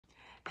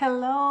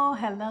Hello,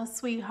 hello,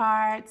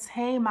 sweethearts.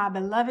 Hey, my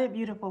beloved,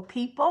 beautiful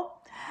people.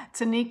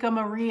 Tanika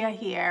Maria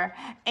here.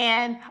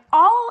 And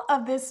all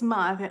of this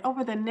month and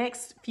over the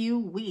next few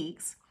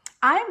weeks,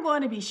 I'm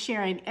going to be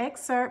sharing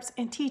excerpts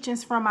and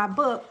teachings from my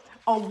book,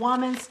 A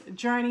Woman's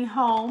Journey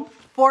Home,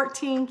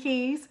 14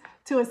 Keys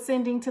to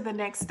Ascending to the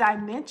Next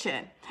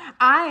Dimension.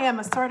 I am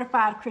a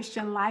certified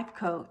Christian life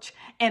coach,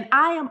 and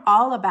I am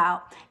all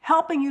about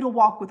helping you to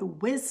walk with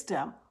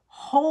wisdom,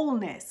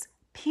 wholeness,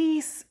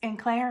 peace, and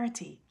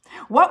clarity.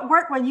 What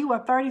worked when you were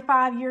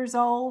 35 years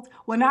old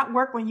will not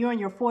work when you're in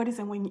your 40s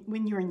and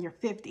when you're in your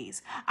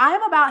 50s. I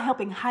am about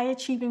helping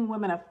high-achieving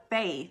women of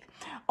faith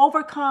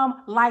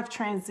overcome life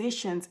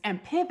transitions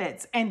and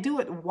pivots and do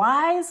it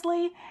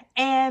wisely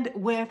and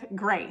with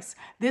grace.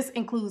 This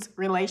includes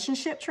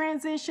relationship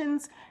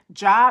transitions,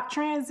 job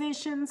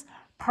transitions,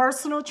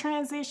 personal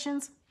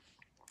transitions,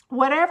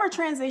 whatever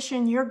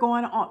transition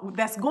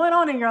that's going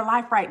on in your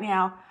life right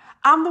now.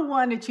 I'm the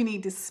one that you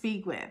need to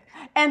speak with.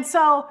 And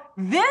so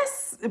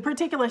this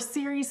particular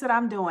series that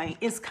I'm doing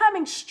is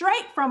coming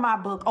straight from my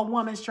book, A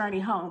Woman's Journey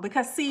Home.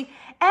 Because see,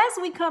 as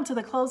we come to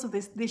the close of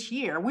this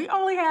year, we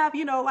only have,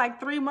 like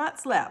 3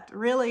 months left,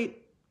 really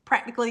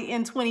practically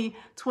in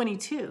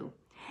 2022.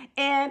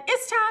 And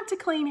it's time to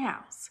clean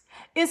house.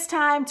 It's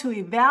time to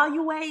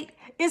evaluate.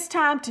 It's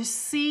time to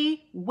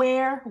see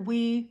where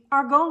we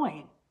are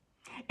going.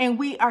 And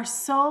we are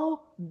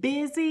so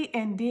busy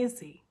and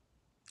dizzy.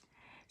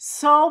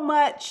 So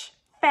much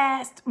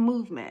fast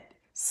movement,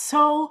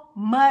 so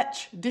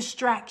much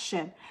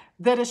distraction.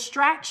 The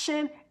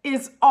distraction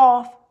is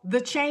off the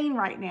chain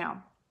right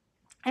now.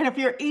 And if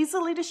you're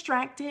easily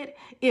distracted,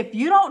 if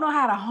you don't know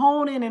how to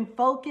hone in and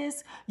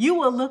focus, you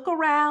will look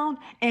around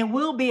and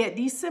we'll be at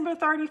December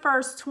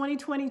 31st,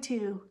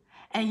 2022,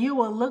 and you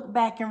will look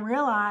back and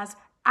realize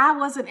I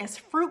wasn't as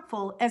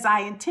fruitful as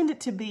I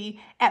intended to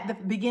be at the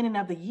beginning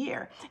of the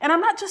year. And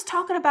I'm not just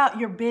talking about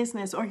your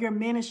business or your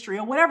ministry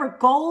or whatever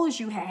goals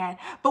you had,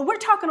 but we're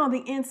talking on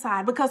the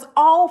inside, because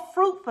all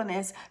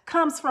fruitfulness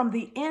comes from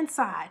the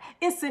inside.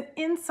 It's an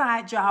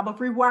inside job of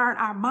rewiring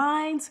our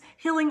minds,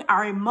 healing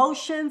our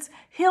emotions,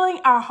 healing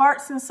our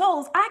hearts and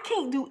souls. I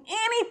can't do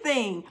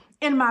anything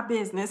in my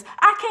business.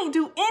 I can't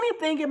do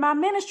anything in my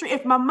ministry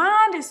if my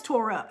mind is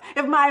tore up,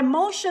 if my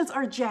emotions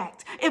are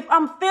jacked, if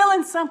I'm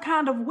feeling some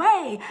kind of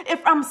way, if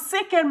I'm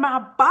sick in my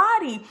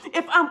body,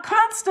 if I'm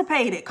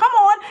constipated. Come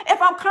on,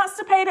 if I'm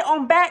constipated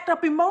on backed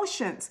up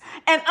emotions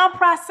and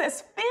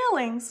unprocessed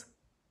feelings,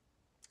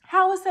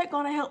 how is that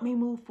going to help me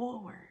move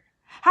forward?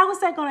 How is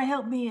that going to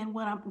help me in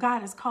what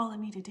God is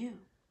calling me to do?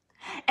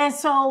 And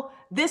so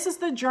this is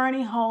the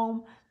journey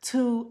home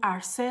to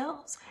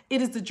ourselves.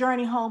 It is the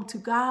journey home to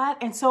God.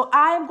 And so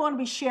I am going to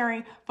be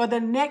sharing for the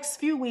next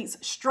few weeks,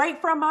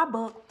 straight from my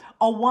book,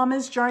 A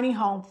Woman's Journey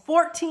Home,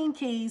 14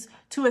 Keys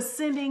to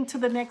Ascending to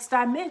the Next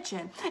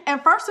Dimension.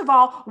 And first of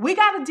all, we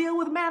got to deal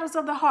with matters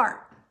of the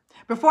heart.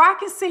 Before I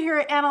can sit here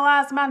and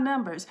analyze my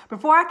numbers,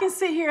 before I can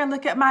sit here and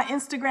look at my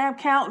Instagram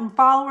count and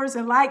followers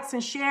and likes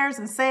and shares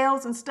and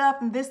sales and stuff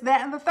and this, that,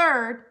 and the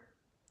third,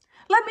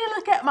 let me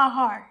look at my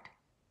heart.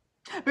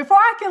 Before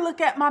I can look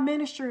at my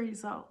ministry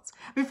results,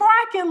 before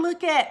I can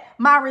look at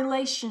my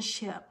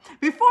relationship,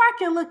 before I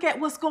can look at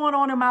what's going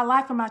on in my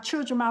life and my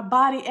children, my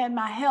body and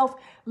my health,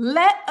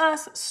 let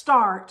us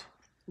start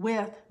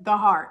with the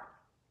heart.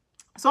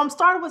 So I'm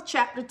starting with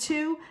chapter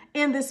 2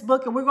 in this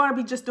book, and we're going to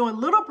be just doing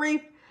little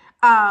brief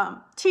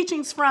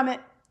teachings from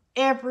it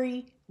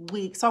every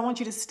week. So I want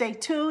you to stay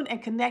tuned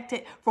and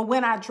connected for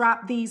when I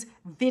drop these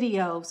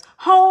videos.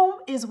 Home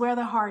is where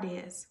the heart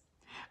is.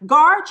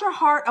 Guard your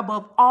heart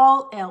above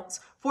all else,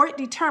 for it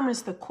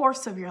determines the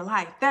course of your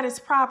life. That is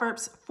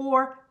Proverbs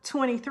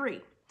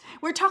 4:23.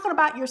 We're talking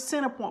about your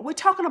center point. We're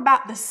talking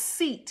about the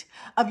seat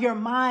of your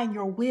mind,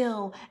 your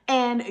will,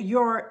 and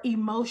your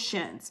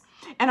emotions.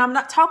 And I'm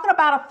not talking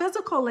about a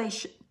physical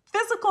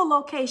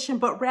location,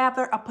 but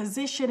rather a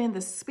position in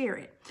the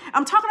spirit.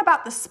 I'm talking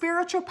about the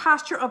spiritual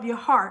posture of your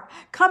heart,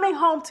 coming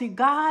home to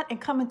God and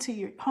coming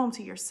to home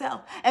to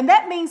yourself. And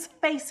that means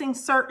facing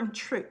certain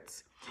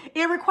truths.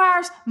 It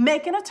requires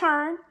making a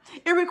turn.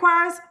 It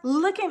requires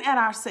looking at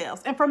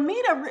ourselves. And for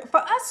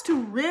us to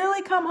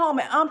really come home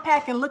and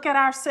unpack and look at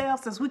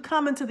ourselves as we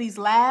come into these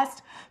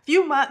last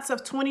few months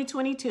of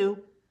 2022,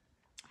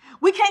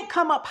 we can't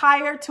come up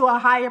higher to a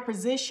higher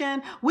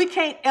position. We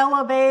can't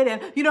elevate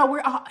and, we're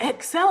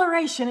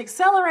acceleration,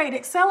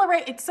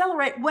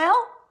 accelerate.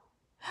 Well,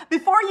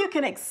 before you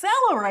can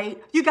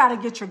accelerate, you got to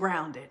get you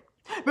grounded.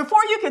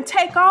 Before you can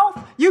take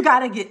off, you got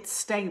to get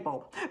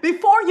stable.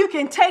 Before you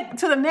can take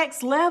to the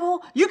next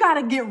level, you got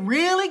to get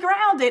really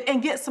grounded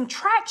and get some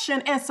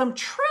traction and some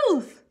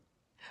truth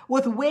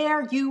with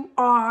where you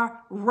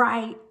are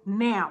right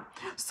now.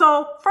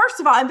 So first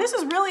of all, and this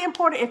is really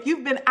important if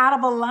you've been out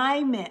of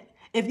alignment,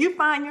 if you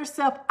find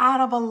yourself out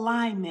of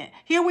alignment,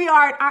 here we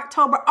are in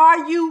October,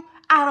 are you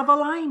out of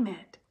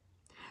alignment?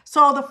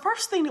 So the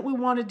first thing that we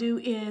want to do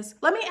is,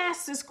 let me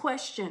ask this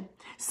question,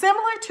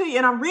 similar to you,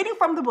 and I'm reading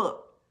from the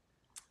book.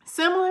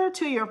 Similar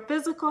to your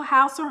physical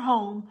house or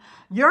home,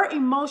 your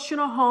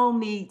emotional home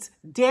needs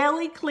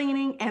daily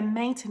cleaning and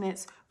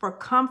maintenance for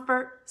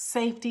comfort,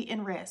 safety,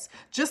 and rest.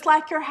 Just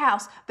like your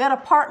house, that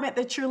apartment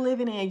that you're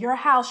living in, your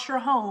house, your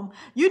home,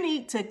 you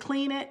need to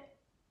clean it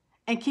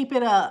and keep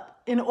it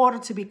up in order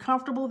to be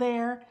comfortable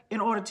there, in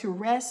order to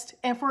rest,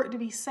 and for it to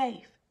be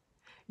safe.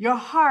 Your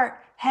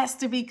heart has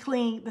to be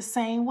clean the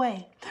same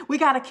way. We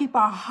got to keep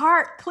our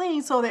heart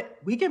clean so that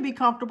we can be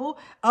comfortable.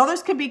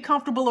 Others can be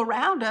comfortable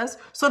around us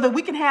so that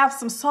we can have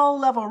some soul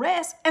level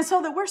rest and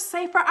so that we're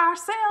safe for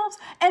ourselves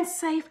and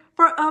safe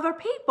for other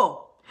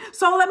people.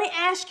 So let me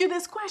ask you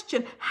this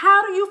question.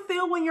 How do you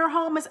feel when your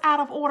home is out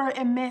of order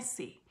and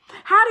messy?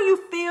 How do you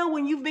feel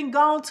when you've been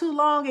gone too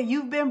long and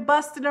you've been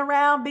busting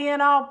around being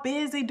all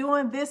busy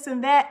doing this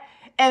and that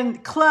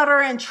and clutter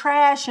and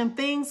trash and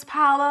things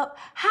pile up?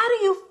 How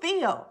do you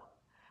feel?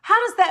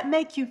 How does that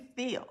make you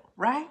feel,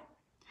 right?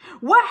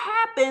 What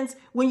happens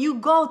when you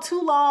go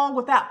too long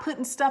without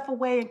putting stuff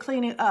away and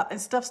cleaning up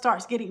and stuff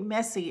starts getting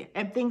messy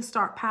and things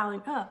start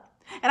piling up?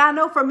 And I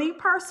know for me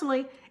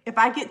personally, if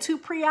I get too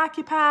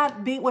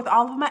preoccupied with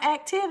all of my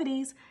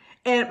activities,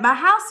 and my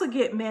house will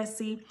get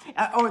messy,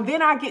 or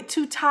then I get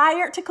too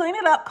tired to clean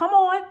it up. Come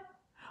on.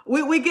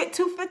 We get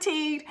too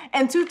fatigued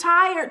and too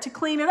tired to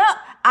clean it up.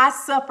 I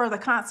suffer the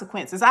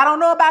consequences. I don't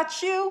know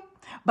about you,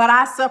 but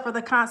I suffer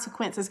the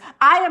consequences.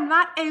 I am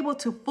not able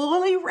to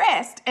fully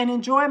rest and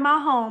enjoy my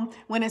home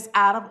when it's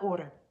out of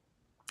order.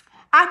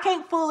 I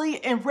can't fully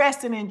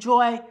rest and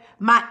enjoy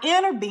my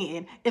inner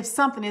being if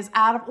something is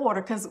out of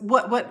order. Because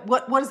what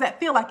does that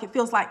feel like? It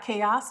feels like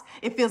chaos.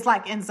 It feels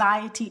like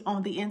anxiety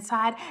on the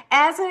inside.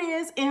 As it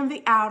is in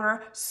the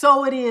outer,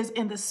 so it is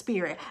in the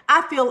spirit.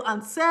 I feel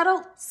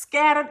unsettled,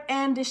 scattered,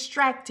 and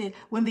distracted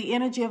when the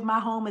energy of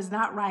my home is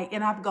not right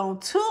and I've gone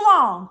too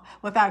long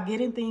without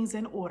getting things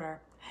in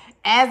order.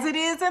 As it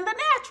is in the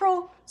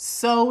natural,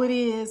 so it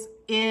is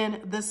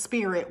in the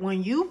spirit.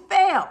 When you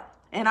fail,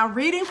 and I'm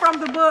reading from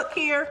the book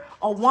here,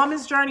 A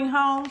Woman's Journey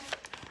Home.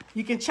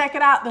 You can check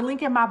it out, the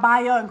link in my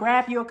bio, and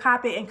grab you a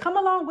copy and come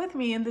along with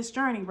me in this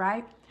journey,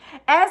 right?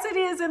 As it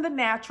is in the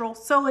natural,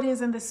 so it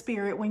is in the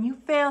spirit. When you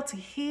fail to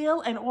heal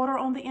and order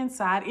on the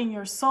inside in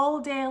your soul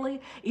daily,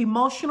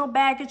 emotional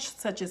baggage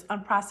such as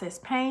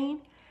unprocessed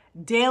pain,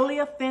 daily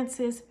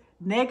offenses,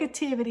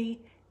 negativity,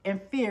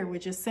 and fear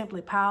would just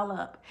simply pile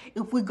up.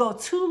 If we go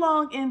too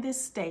long in this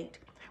state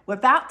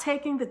without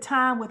taking the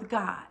time with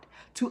God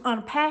to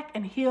unpack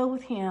and heal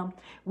with Him,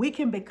 we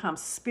can become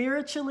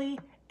spiritually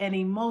and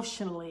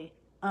emotionally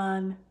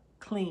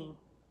unclean.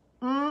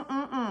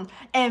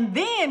 And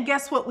then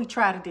guess what we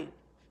try to do?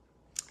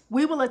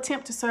 We will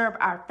attempt to serve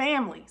our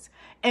families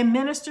and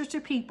minister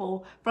to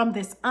people from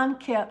this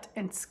unkept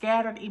and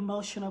scattered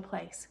emotional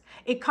place.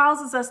 It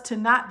causes us to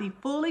not be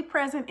fully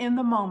present in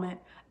the moment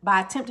by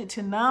attempting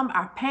to numb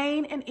our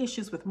pain and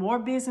issues with more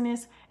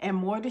business and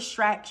more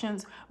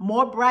distractions,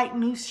 more bright,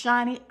 new,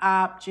 shiny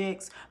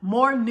objects,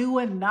 more new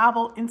and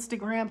novel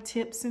Instagram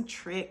tips and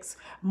tricks,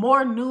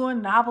 more new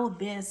and novel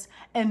this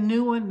and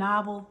new and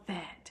novel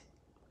that.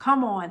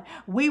 Come on,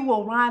 we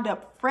will wind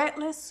up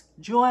fretless,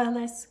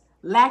 joyless,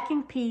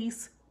 lacking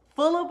peace,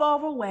 full of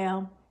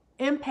overwhelm,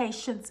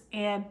 impatience,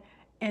 and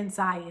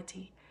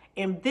anxiety.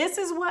 And this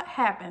is what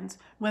happens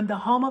when the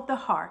home of the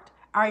heart,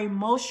 our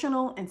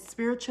emotional and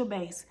spiritual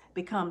base,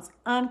 becomes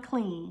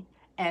unclean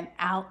and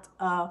out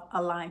of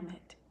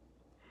alignment.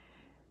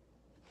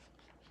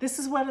 This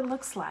is what it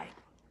looks like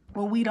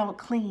when we don't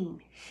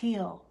clean,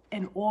 heal,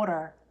 and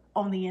order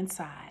on the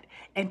inside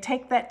and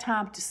take that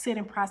time to sit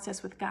and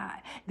process with God.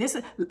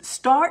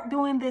 Start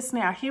doing this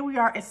now. Here we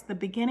are. It's the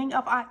beginning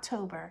of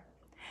October.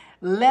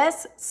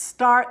 Let's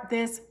start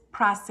this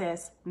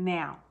process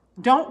now.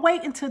 Don't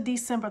wait until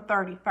December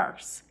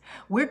 31st.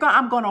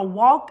 I'm going to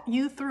walk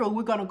you through.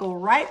 We're going to go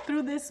right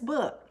through this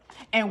book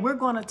and we're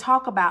going to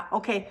talk about,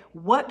 okay,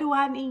 what do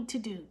I need to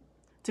do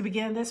to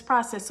begin this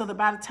process so that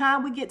by the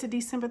time we get to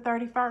December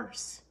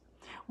 31st,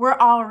 we're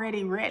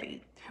already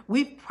ready.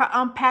 We've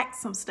unpacked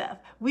some stuff.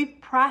 We've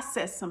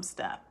processed some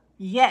stuff.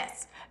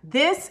 Yes,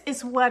 this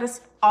is what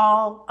it's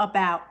all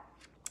about.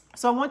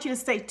 So I want you to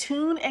stay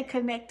tuned and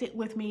connected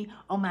with me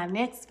on my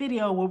next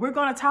video where we're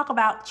going to talk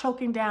about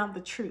choking down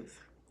the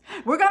truth.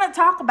 We're going to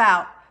talk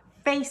about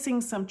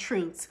facing some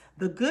truths,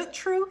 the good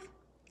truth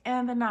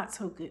and the not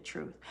so good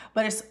truth.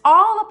 But it's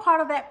all a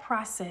part of that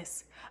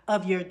process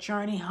of your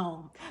journey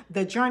home,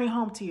 the journey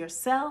home to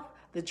yourself,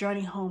 the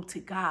journey home to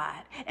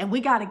God. And we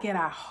got to get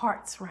our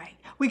hearts right.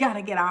 We got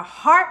to get our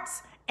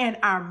hearts and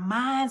our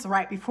minds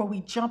right before we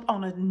jump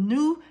on a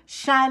new,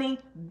 shiny,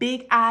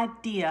 big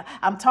idea.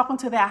 I'm talking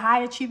to that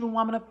high achieving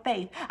woman of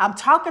faith. I'm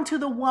talking to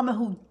the woman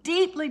who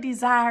deeply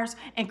desires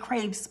and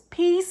craves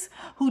peace,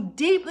 who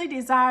deeply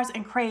desires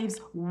and craves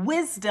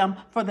wisdom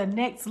for the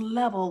next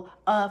level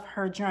of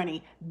her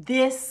journey.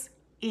 This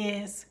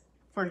is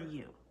for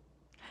you.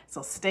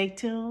 So stay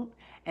tuned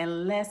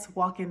and let's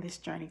walk in this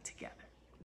journey together.